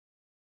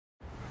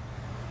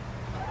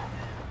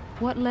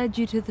What led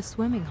you to the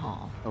swimming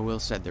hall? Oh, Will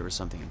said there was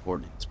something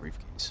important in his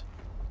briefcase.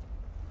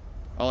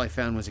 All I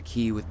found was a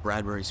key with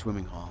Bradbury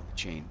Swimming Hall on the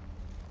chain.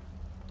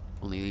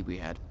 Only lead we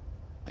had.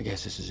 I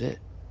guess this is it.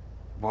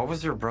 What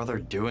was your brother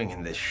doing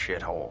in this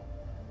shithole?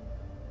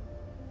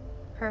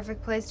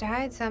 Perfect place to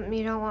hide something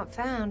you don't want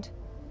found.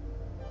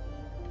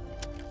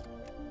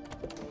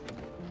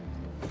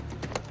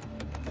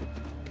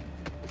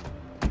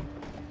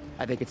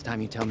 I think it's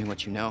time you tell me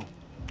what you know.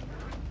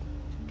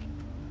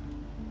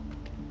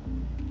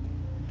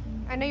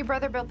 I know your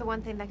brother built the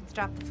one thing that can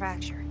stop the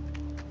fracture.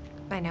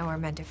 I know we're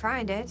meant to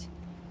find it,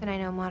 and I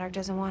know Monarch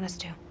doesn't want us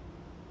to.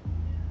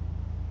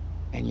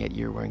 And yet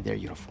you're wearing their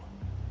uniform.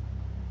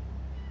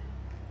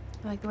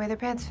 I like the way their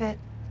pants fit.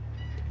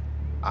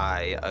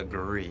 I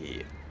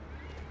agree.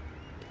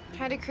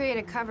 Tried to create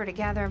a cover to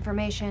gather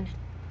information.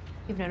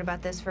 You've known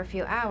about this for a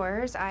few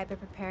hours. I've been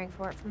preparing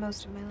for it for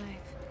most of my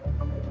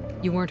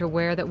life. You weren't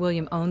aware that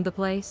William owned the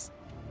place?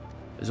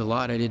 There's a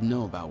lot I didn't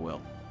know about Will.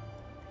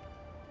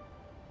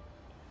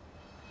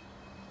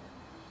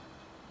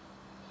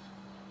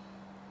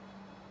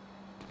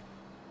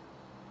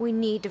 We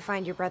need to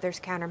find your brother's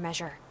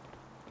countermeasure.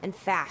 And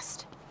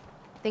fast.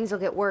 Things will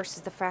get worse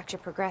as the fracture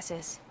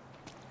progresses.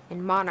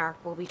 And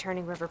Monarch will be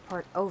turning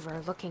Riverport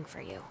over looking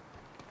for you.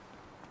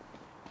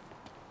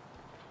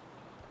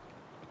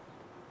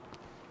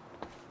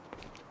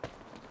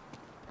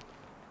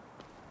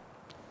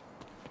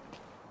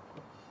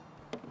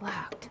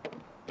 Locked.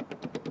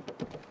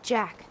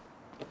 Jack,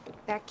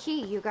 that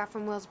key you got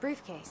from Will's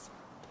briefcase.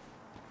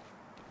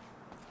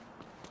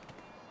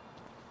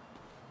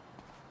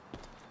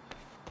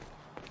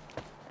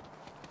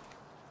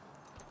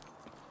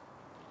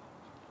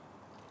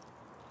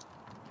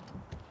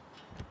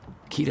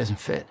 Key doesn't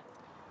fit.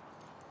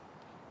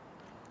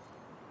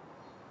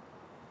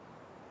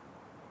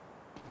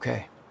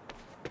 Okay.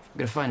 I'm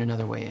gonna find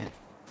another way in.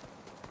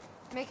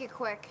 Make it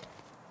quick.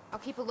 I'll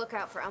keep a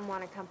lookout for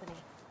unwanted company.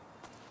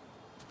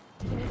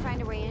 Can you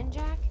find a way in,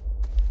 Jack?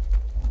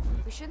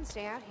 We shouldn't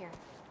stay out here.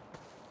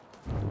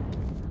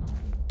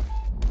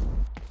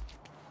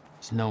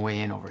 There's no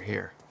way in over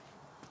here.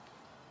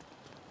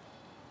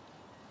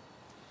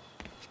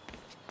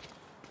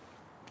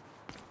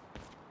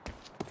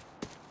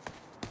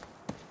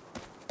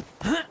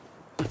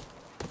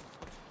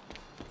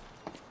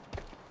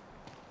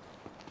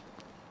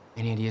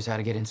 Any ideas how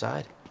to get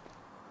inside?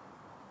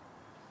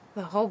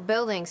 The whole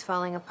building's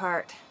falling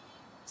apart.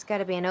 There's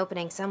gotta be an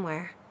opening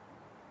somewhere.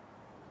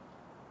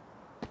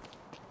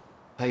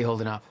 How you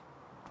holding up?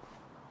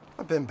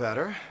 I've been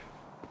better,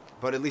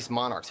 but at least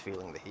Monarch's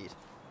feeling the heat.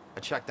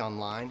 I checked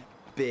online,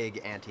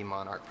 big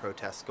anti-Monarch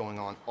protests going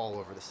on all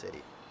over the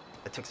city.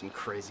 I took some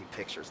crazy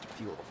pictures to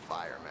fuel the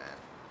fire, man.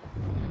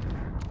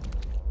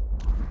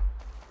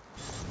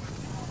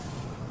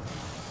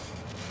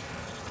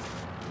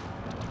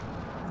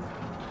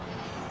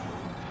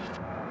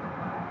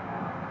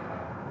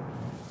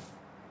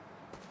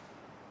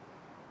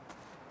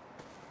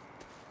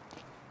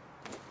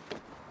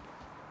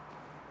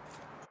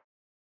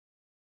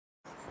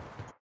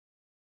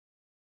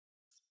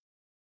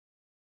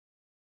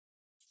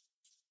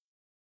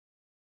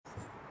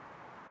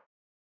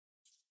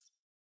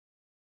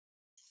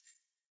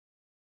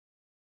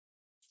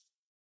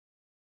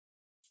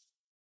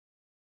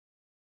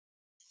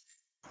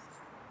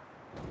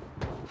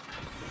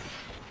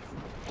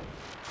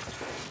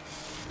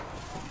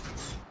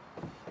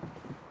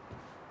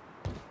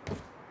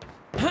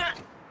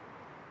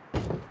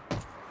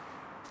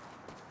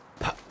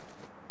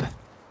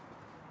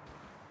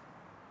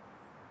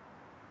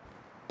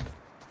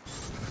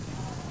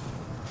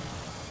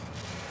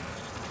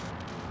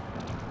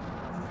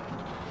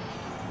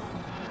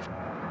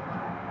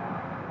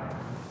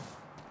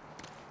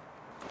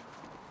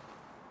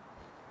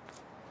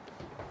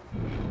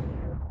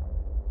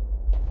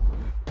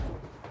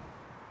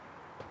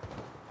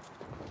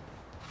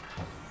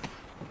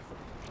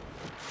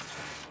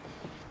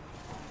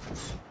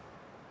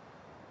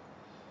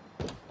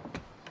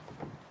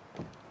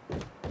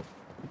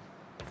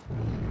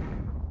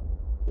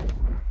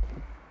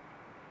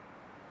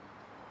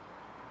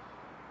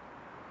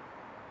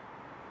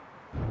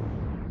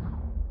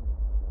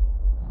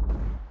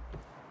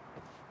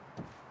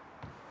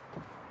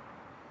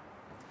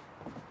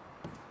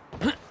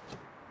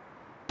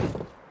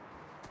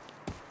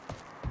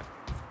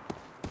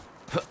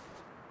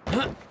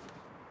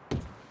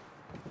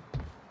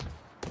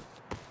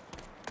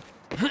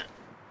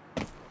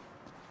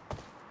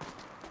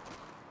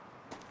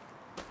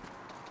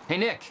 Hey,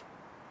 Nick.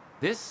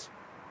 This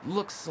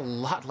looks a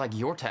lot like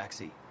your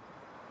taxi.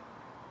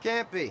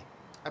 Can't be.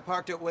 I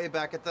parked it way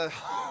back at the...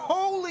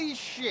 Holy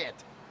shit!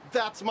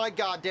 That's my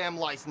goddamn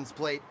license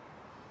plate.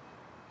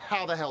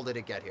 How the hell did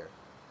it get here?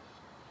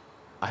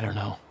 I don't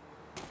know.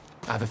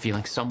 I have a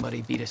feeling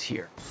somebody beat us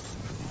here.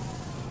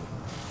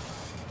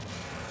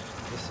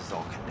 This is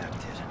all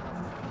connected.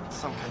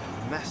 Some kind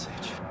of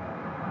message.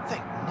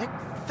 Think, Nick,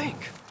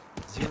 think.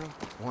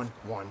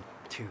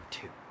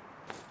 01122.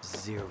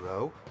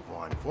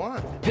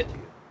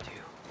 01122.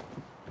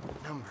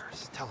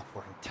 Numbers,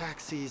 teleporting taxi.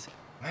 taxis,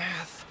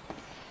 math.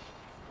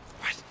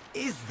 What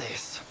is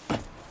this?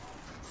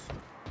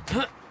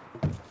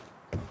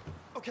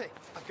 Okay,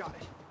 I've got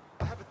it.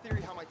 I have a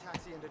theory how my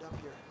taxi ended up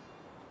here.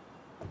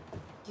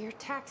 Your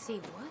taxi,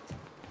 what?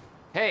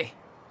 Hey,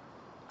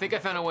 think I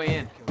found a way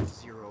in. Code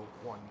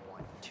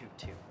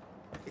 01122.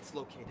 It's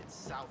located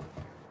south of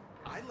here.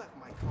 I left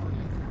my car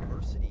at the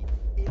university.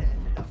 It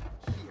ended up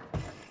here.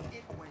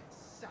 It went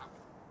south.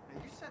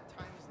 Now you said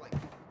time is like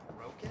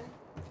broken?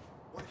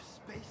 What if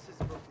space is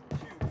broken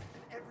too, and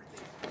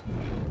everything's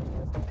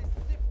this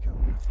zip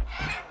code?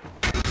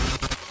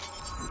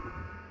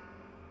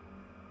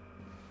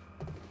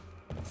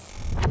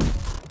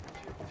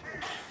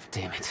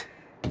 Damn it.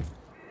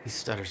 These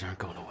stutters aren't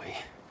going away.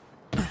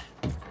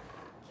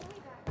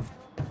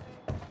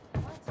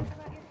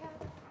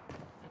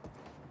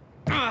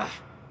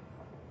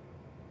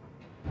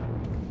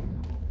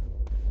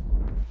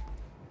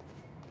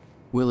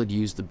 Will had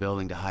used the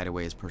building to hide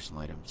away his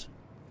personal items.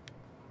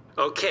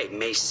 Okay,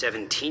 May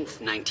 17th,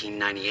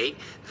 1998.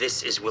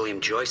 This is William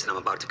Joyce, and I'm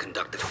about to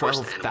conduct the first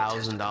animal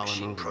test of the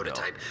machine movie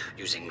prototype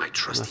using my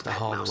trusty Must have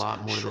hauled a mouse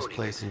lot more to this Schrodinger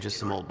place than just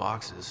some old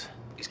boxes.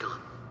 He's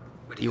gone.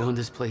 Where'd he You go? owned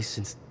this place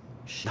since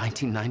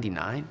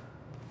 1999?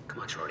 Come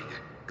on, Schrodinger.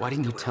 Why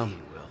didn't you tell me,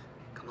 Will?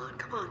 Come on,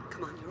 come on,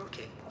 come on. You're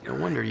okay. No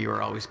wonder you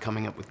were always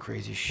coming up with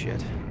crazy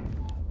shit.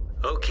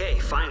 Okay,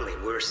 finally,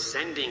 we're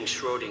sending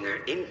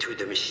Schrodinger into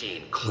the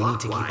machine. We need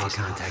to keep our clockwise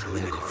contact through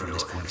the limited from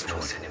this corridor, point and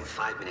we'll forward. send him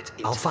 5 minutes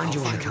I'll into find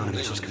you when the machine.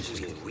 countermeasure's He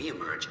complete. will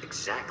re-emerge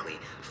exactly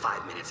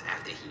 5 minutes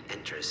after he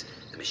enters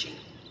the machine.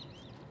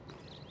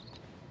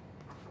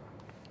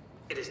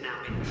 It has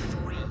now been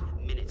 3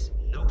 minutes.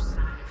 No sign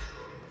of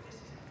Schrodinger.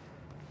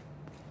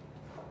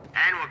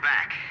 And we're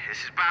back. This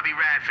is Bobby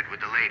Radford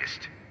with the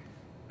latest.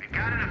 We've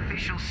got an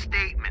official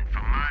statement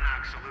from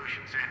Monarch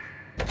Solutions, and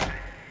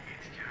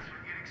it's just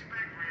what you'd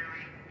expect,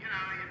 really. You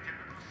know, your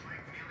typical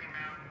slick,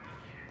 mealy-mouthed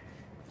bullshit.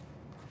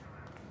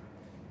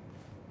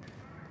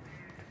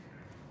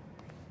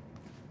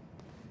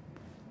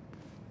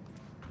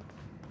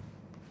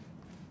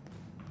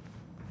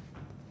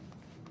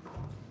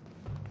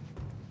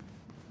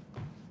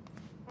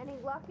 Any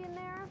luck in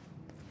there?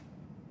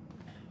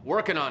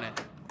 Working on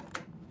it.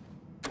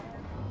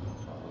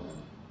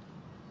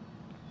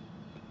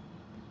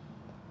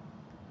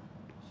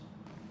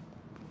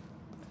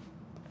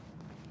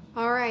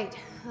 All right,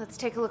 let's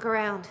take a look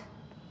around.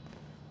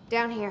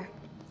 Down here.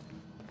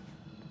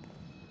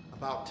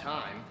 About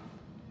time.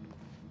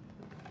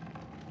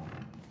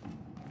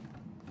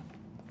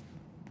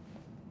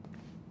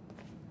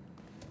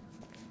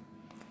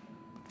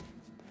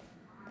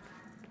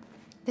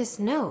 This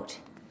note.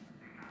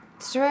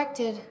 It's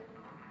directed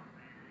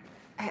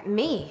at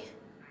me.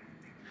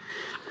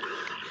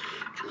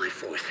 July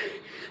 4th,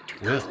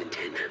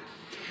 2010.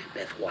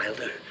 Beth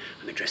Wilder,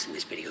 I'm addressing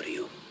this video to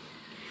you.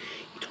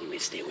 You told me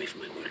to stay away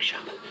from my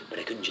workshop, but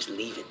I couldn't just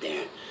leave it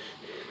there.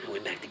 I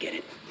went back to get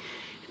it,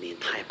 and the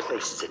entire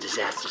place is a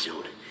disaster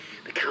zone.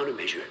 The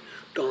countermeasure,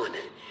 gone,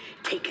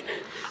 taken.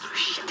 Oh,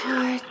 shit.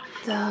 What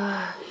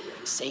the...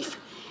 The safe,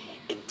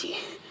 empty.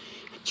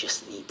 I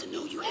just need to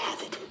know you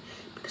have it,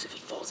 because if it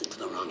falls into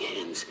the wrong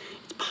hands,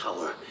 its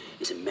power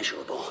is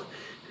immeasurable.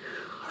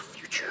 Our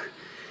future,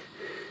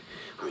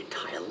 our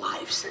entire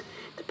lives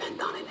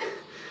depend on it.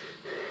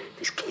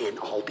 This can't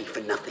all be for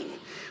nothing.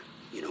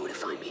 You know where to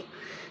find me.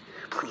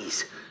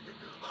 Please,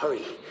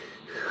 hurry.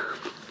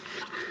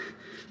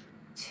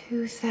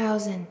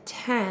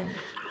 2010.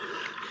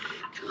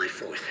 July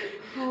 4th.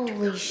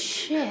 Holy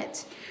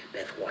shit.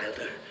 Beth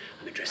Wilder,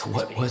 I'm addressing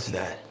What this was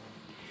video. that?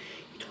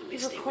 You told me You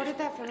to stay away recorded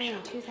from that my for me in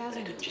workshop, but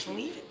I couldn't just 2010?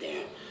 leave it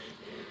there.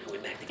 I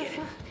went back to get it,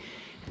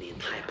 and the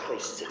entire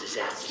place is a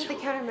disaster So the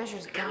zone.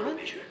 countermeasure's The gone?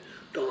 countermeasure,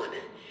 gone,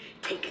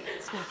 taken.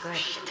 It's not good.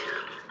 Shit.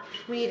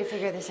 We need to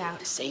figure this out.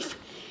 The safe.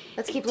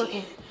 Let's keep empty.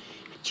 looking.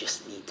 I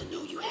just need to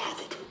know you have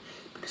it,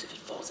 because if it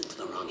falls into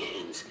the wrong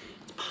hands,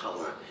 its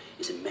power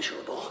is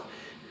immeasurable.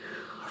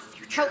 Our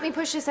future, Help me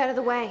push this out of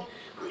the way.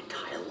 our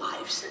entire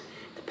lives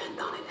depend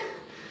on it.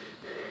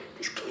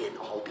 This can't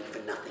all be for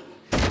nothing.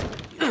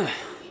 You know,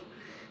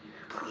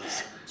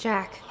 please,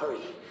 Jack, hurry.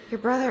 your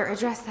brother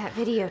addressed that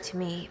video to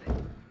me,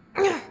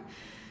 but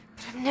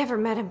I've never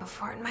met him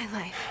before in my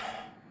life.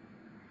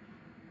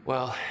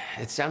 Well,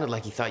 it sounded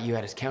like he thought you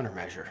had his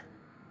countermeasure.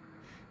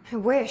 I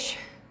wish.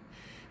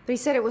 But he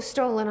said it was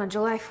stolen on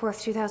July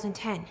 4th,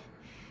 2010.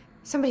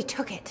 Somebody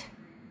took it.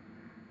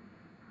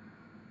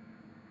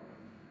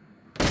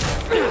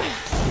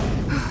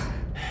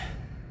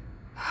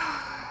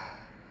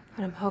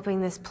 But I'm hoping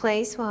this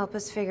place will help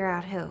us figure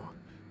out who.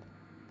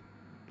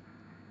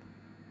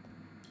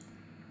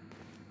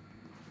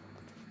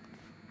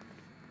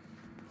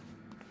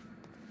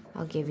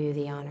 I'll give you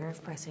the honor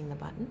of pressing the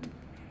button.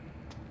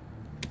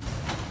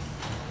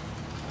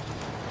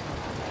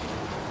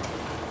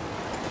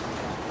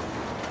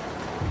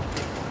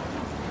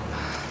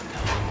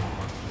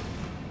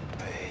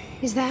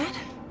 Is that?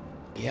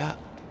 Yeah,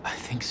 I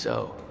think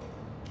so.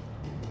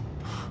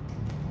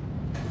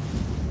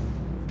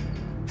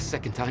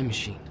 Second time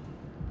machine.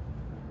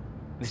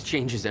 This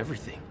changes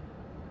everything.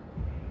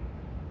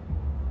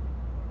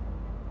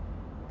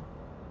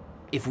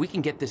 If we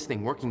can get this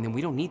thing working, then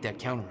we don't need that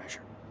countermeasure.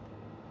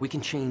 We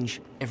can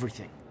change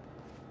everything.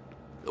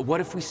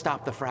 What if we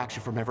stop the fracture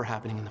from ever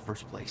happening in the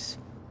first place?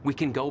 We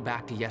can go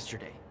back to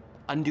yesterday,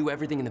 undo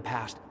everything in the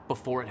past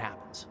before it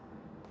happens.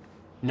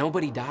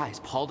 Nobody dies.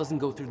 Paul doesn't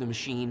go through the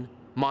machine.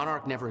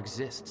 Monarch never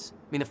exists.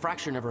 I mean, the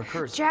fracture never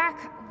occurs.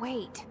 Jack,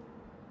 wait.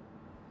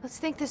 Let's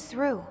think this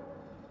through.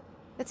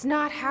 That's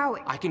not how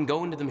it... I can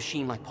go into the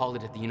machine like Paul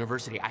did at the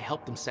university. I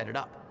helped them set it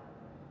up.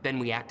 Then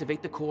we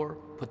activate the core,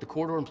 put the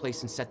corridor in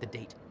place, and set the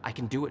date. I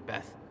can do it,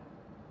 Beth.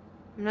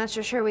 I'm not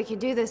so sure we can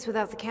do this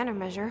without the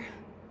countermeasure.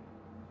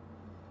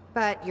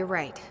 But you're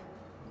right.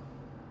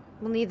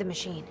 We'll need the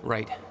machine.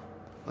 Right.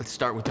 Let's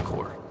start with the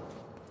core.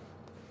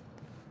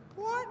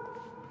 What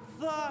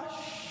the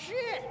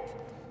shit?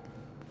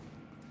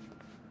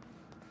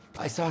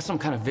 I saw some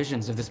kind of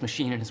visions of this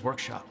machine in his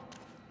workshop.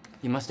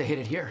 You must have hit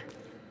it here.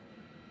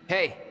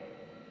 Hey,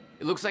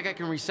 it looks like I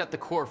can reset the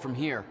core from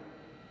here.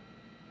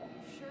 Sure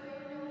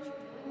you know what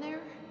you're doing there?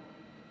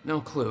 No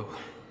clue.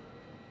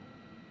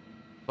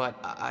 But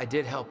I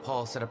did help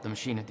Paul set up the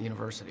machine at the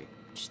university.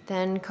 Which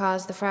then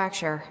caused the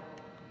fracture.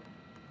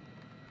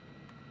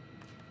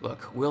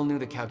 Look, Will knew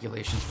the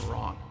calculations were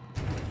wrong.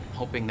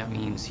 Hoping that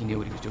means he knew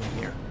what he was doing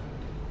here.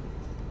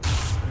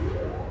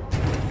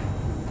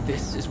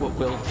 This is what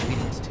Will is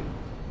leading us to.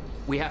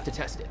 We have to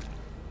test it.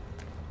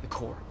 The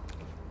core.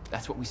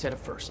 That's what we set up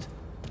first.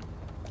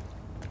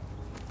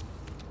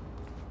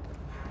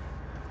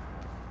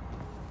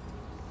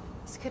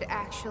 This could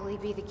actually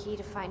be the key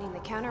to finding the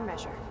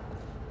countermeasure.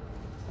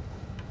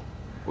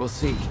 We'll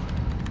see.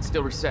 It's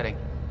still resetting.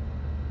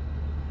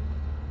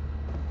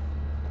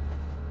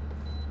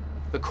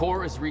 The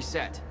core is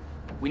reset.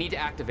 We need to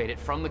activate it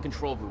from the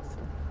control booth.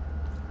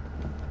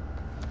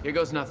 Here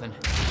goes nothing.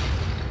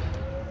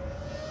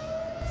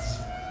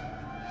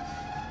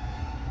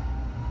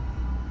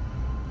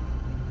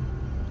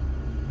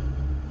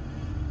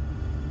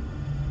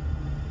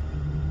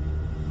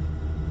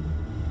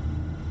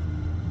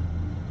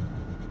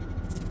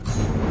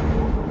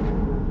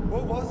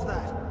 What was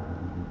that?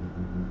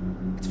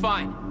 It's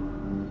fine.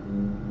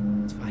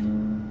 It's fine.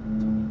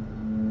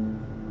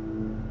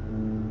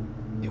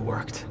 It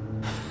worked.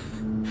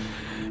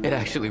 It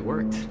actually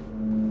worked.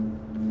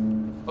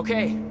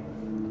 Okay,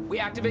 we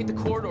activate the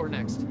corridor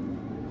next.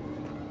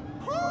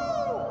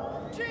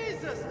 Woo!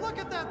 Jesus, look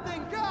at that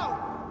thing go!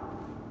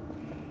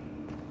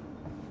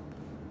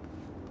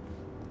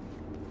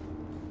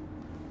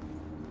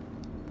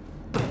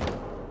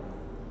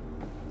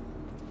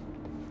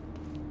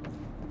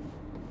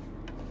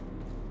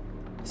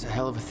 It's a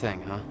hell of a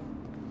thing, huh?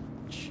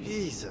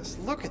 Jesus,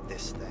 look at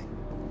this thing.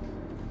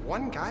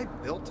 One guy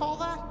built all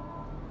that?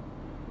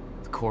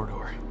 The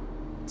corridor.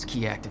 It's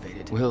key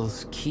activated.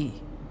 Will's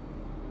key.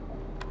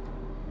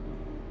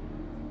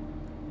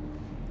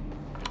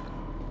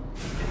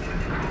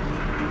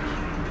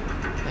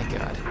 Thank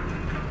God.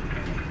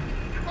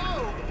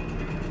 Oh!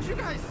 Did you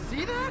guys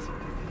see that?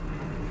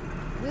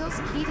 Will's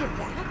key did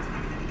that?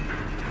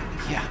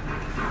 Yeah.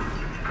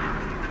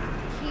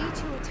 Key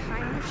to a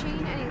time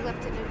machine, and he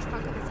left it in the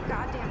trunk of his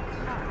goddamn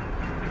car.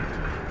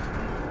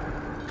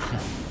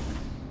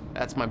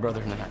 That's my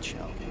brother in a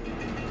nutshell.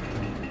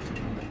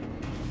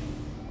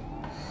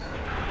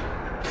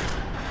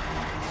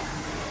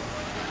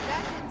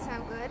 That didn't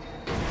sound good.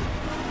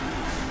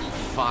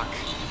 Fuck.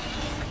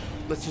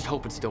 Let's just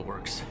hope it still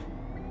works.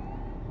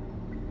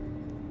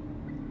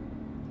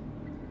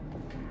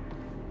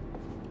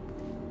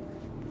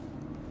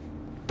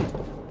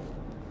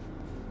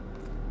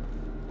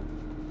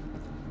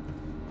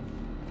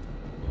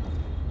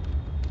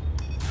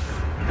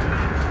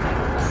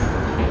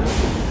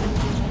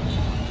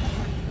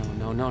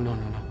 No.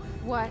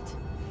 What?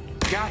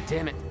 God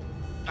damn it.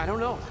 I don't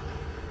know.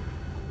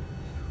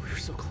 We were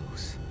so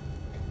close.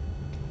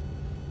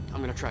 I'm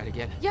gonna try it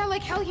again. Yeah,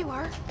 like hell you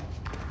are.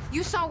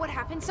 You saw what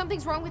happened.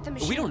 Something's wrong with the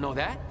machine. We don't know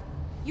that.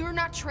 You're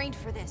not trained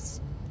for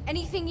this.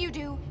 Anything you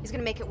do is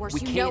gonna make it worse.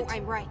 We You can't. know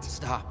I'm right.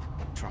 Stop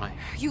trying.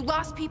 You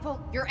lost people.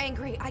 You're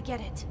angry. I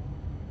get it.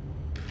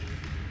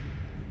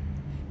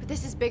 But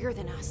this is bigger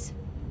than us.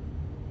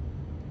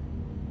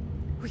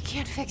 We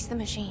can't fix the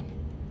machine.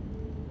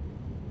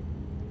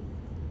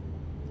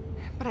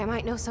 But I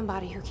might know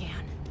somebody who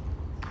can.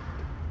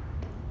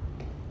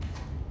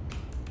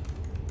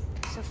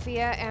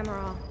 Sophia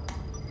Amaral.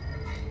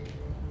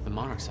 The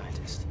Monarch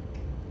scientist.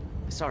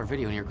 I saw her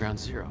video near Ground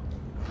Zero.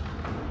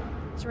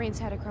 Serene's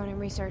head of Cronin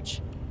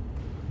Research.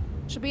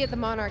 She'll be at the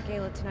Monarch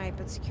Gala tonight,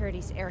 but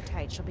security's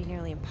airtight. She'll be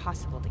nearly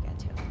impossible to get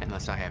to.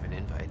 Unless I have an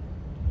invite.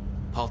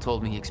 Paul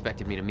told me he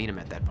expected me to meet him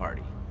at that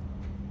party.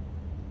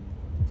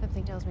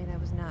 Something tells me that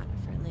was not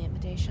a friendly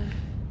invitation.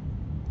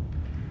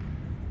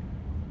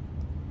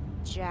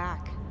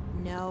 Jack,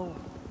 no.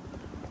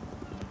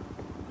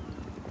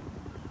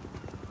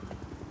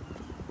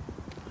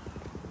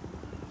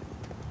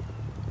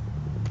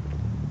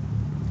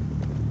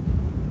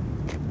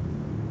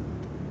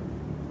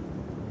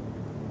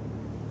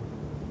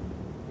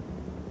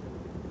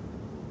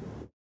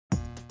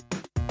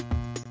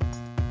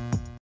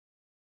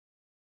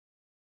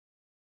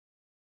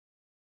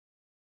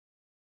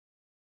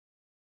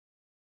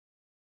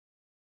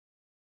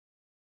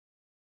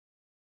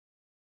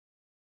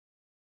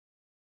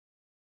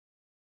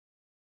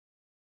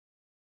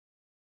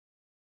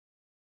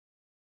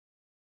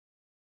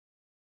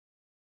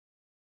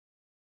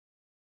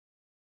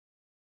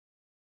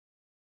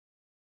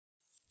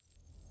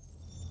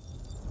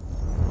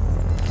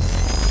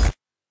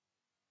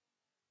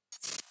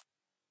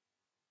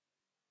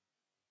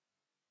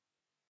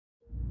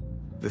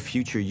 The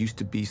future used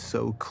to be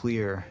so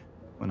clear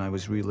when I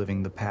was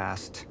reliving the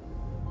past.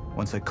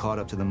 Once I caught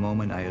up to the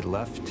moment I had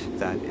left,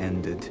 that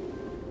ended.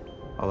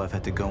 All I've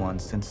had to go on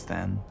since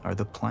then are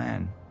the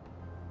plan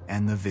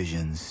and the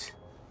visions.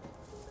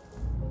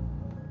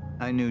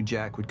 I knew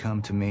Jack would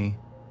come to me.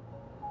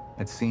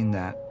 I'd seen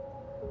that,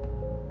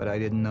 but I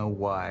didn't know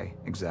why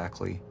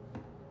exactly,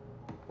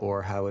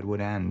 or how it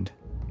would end.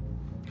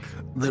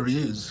 There he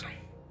is.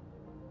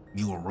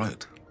 You were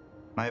right.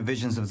 My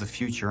visions of the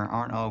future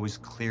aren't always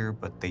clear,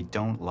 but they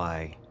don't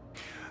lie.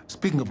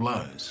 Speaking of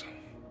lies,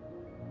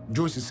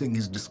 Joyce is saying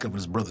he's discovered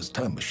his brother's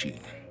time machine.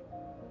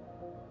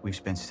 We've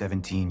spent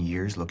 17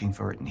 years looking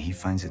for it, and he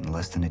finds it in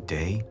less than a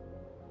day?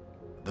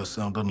 Does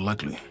sound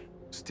unlikely.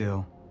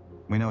 Still,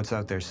 we know it's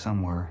out there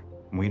somewhere,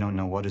 and we don't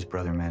know what his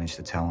brother managed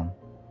to tell him.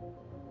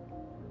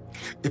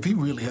 If he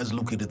really has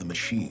located the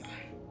machine,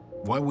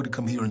 why would he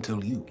come here and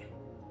tell you?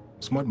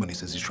 Smart Money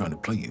says he's trying to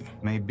play you.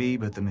 Maybe,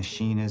 but the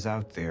machine is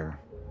out there.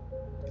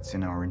 It's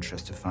in our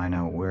interest to find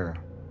out where.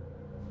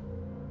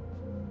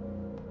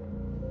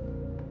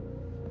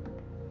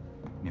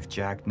 And if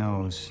Jack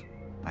knows,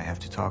 I have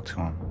to talk to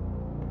him.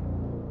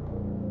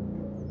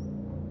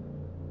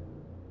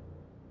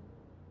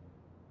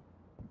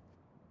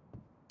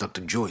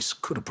 Dr. Joyce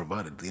could have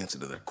provided the answer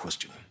to that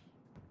question.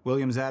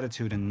 William's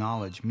attitude and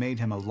knowledge made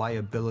him a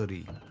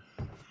liability.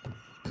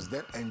 Is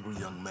that angry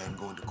young man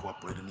going to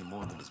cooperate any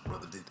more than his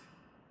brother did?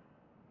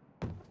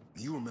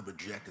 You remember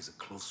Jack as a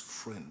close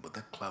friend, but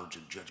that clouds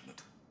your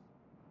judgment.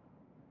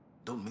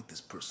 Don't make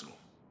this personal.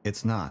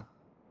 It's not.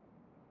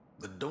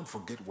 But don't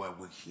forget why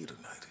we're here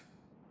tonight.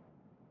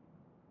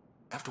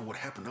 After what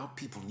happened, our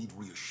people need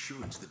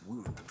reassurance that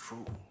we're in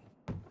control.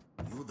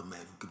 You're the man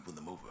who can win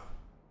them over.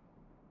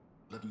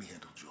 Let me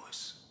handle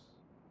Joyce,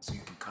 so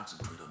you can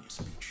concentrate on your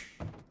speech.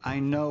 I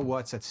know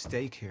what's at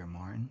stake here,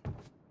 Martin.